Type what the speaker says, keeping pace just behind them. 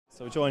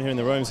So we're joined here in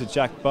the rooms with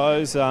Jack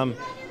Bowes.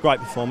 Great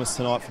performance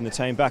tonight from the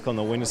team. Back on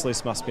the winners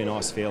list must be a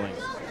nice feeling.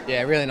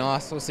 Yeah, really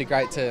nice. Obviously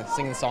great to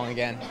sing the song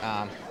again.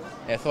 I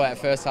thought that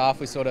first half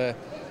we sort of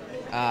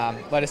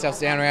let ourselves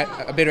down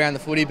a bit around the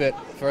footy, but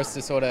for us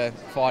to sort of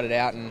fight it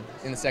out, and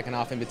in the second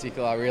half in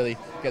particular, really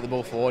get the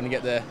ball forward and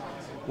get the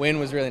win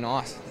was really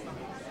nice.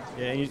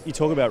 Yeah, you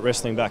talk about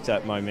wrestling back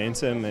that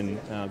momentum, and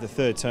the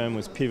third term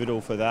was pivotal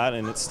for that,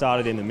 and it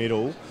started in the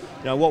middle.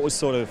 You know, what was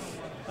sort of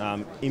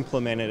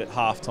implemented at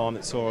half-time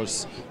that saw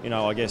us,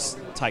 I guess,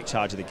 take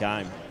charge of the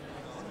game?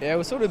 Yeah,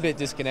 we're sort of a bit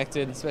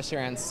disconnected, especially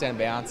around centre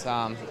bounce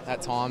at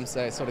times.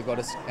 They sort of got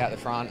us out the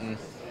front,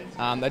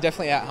 and they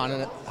definitely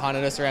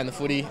out-hunted us around the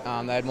footy.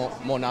 They had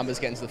more numbers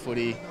getting to the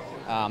footy.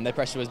 Their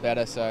pressure was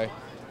better, so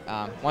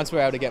once we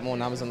were able to get more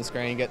numbers on the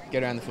screen, get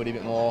around the footy a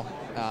bit more,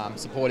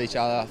 support each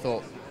other, I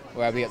thought we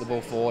were able to get the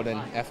ball forward,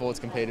 and our forwards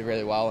competed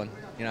really well,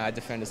 and our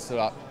defenders stood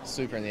up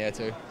super in the air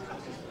too.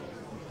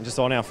 And just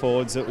on our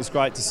forwards, it was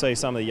great to see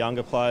some of the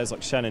younger players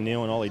like Shannon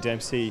Neal and Ollie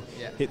Dempsey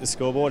hit the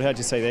scoreboard. How'd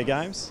you see their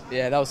games?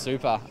 Yeah, that was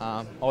super.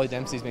 Ollie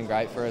Dempsey's been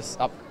great for us,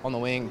 up on the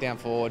wing, down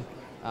forward.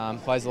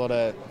 Does a lot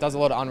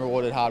of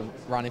unrewarded hard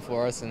running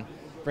for us, and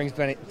brings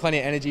plenty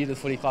of energy to the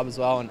footy club as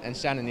well. And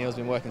Shannon Neal's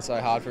been working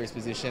so hard for his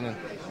position,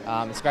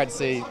 and it's great to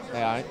see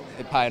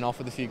it paying off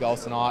with a few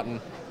goals tonight and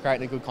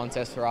creating a good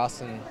contest for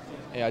us, and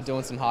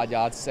doing some hard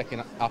yards,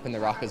 second up in the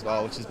ruck as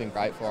well, which has been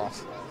great for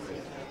us.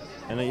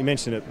 And you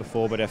mentioned it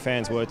before, but our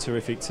fans were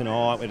terrific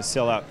tonight. We had a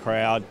sell-out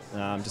crowd.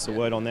 Just a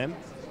word on them?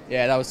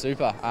 Yeah, that was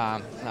super.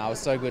 It was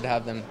so good to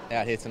have them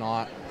out here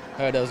tonight.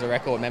 Heard there was a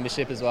record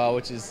membership as well,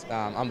 which is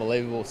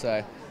unbelievable.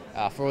 So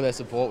for all their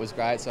support was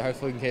great. So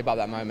hopefully we can keep up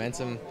that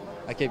momentum.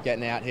 They keep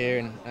getting out here,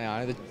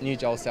 and the new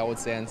Joel Selwood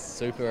sounds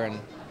super and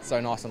so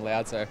nice and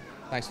loud. So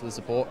thanks for the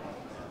support.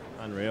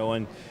 Unreal.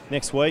 And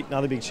next week,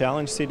 another big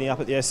challenge, Sydney up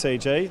at the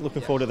SCG.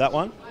 Looking forward to that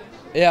one.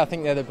 Yeah, I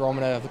think they're the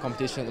barometer of the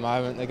competition at the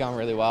moment. They're going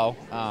really well.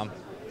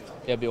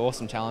 It'll be an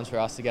awesome challenge for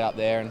us to get up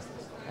there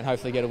and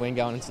hopefully get a win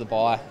going into the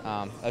bye.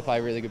 They play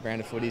a really good brand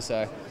of footy,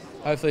 so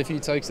hopefully a few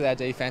tweaks of our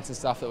defence and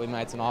stuff that we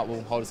made tonight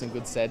will hold us in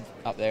good stead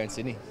up there in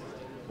Sydney.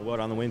 Well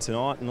done on the win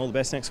tonight, and all the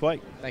best next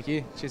week. Thank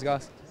you. Cheers,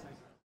 guys.